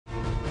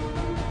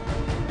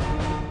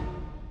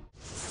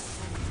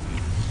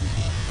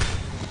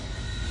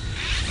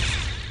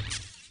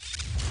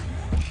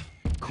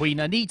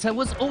Queen Anita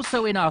was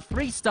also in our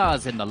 3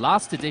 stars in the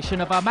last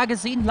edition of our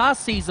magazine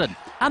last season,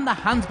 and the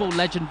handball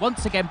legend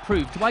once again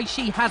proved why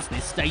she has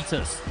this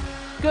status.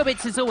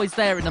 Görbicz is always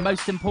there in the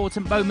most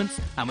important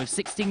moments, and with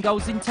 16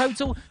 goals in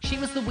total, she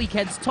was the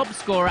weekend's top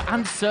scorer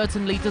and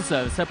certainly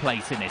deserves her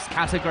place in this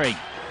category.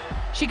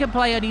 She can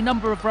play any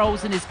number of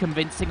roles and is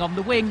convincing on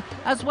the wing,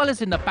 as well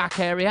as in the back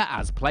area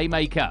as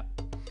playmaker.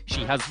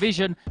 She has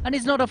vision and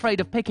is not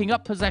afraid of picking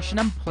up possession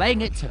and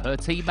playing it to her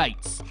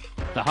teammates.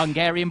 The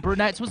Hungarian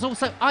brunette was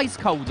also ice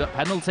cold at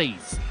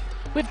penalties.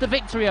 With the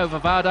victory over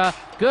Vardar,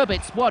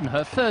 Görbicz won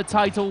her 3rd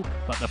title,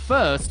 but the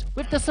first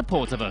with the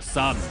support of her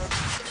son.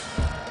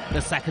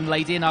 The second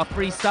lady in our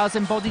 3 stars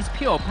embodies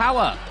pure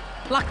power.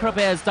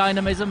 Lacrabere's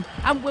dynamism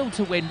and will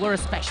to win were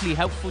especially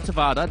helpful to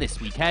Vardar this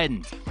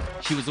weekend.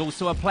 She was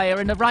also a player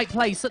in the right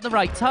place at the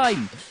right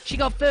time. She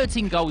got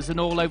 13 goals in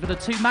all over the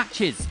 2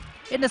 matches.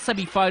 In the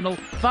semi-final,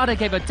 Vardar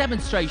gave a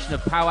demonstration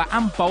of power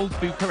and bowled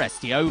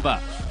Bucharesti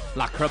over.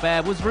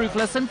 Lacrabere was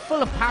ruthless and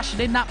full of passion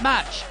in that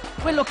match.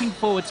 We're looking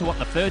forward to what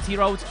the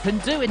 30-year-old can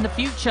do in the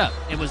future.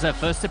 It was her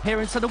first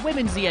appearance at a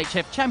Women's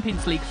EHF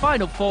Champions League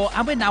Final 4,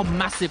 and we're now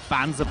massive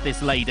fans of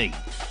this lady.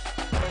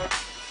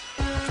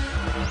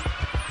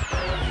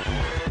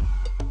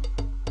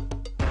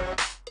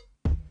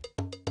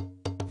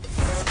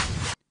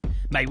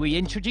 May we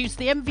introduce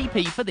the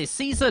MVP for this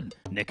season,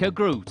 Nycke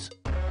Groot.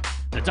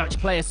 The Dutch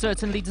player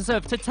certainly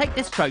deserved to take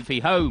this trophy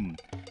home.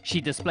 She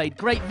displayed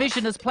great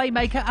vision as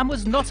playmaker and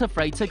was not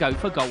afraid to go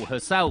for goal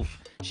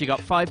herself. She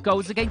got 5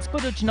 goals against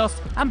Budapest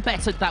and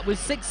bettered that with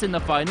 6 in the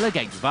final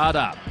against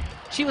Vardar.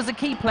 She was a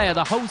key player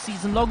the whole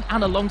season long,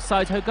 and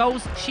alongside her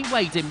goals, she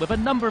weighed in with a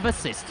number of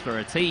assists for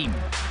her team.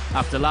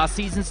 After last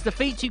season's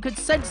defeat, you could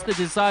sense the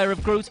desire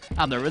of Groot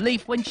and the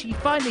relief when she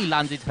finally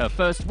landed her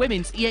first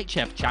Women's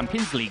EHF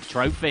Champions League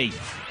trophy.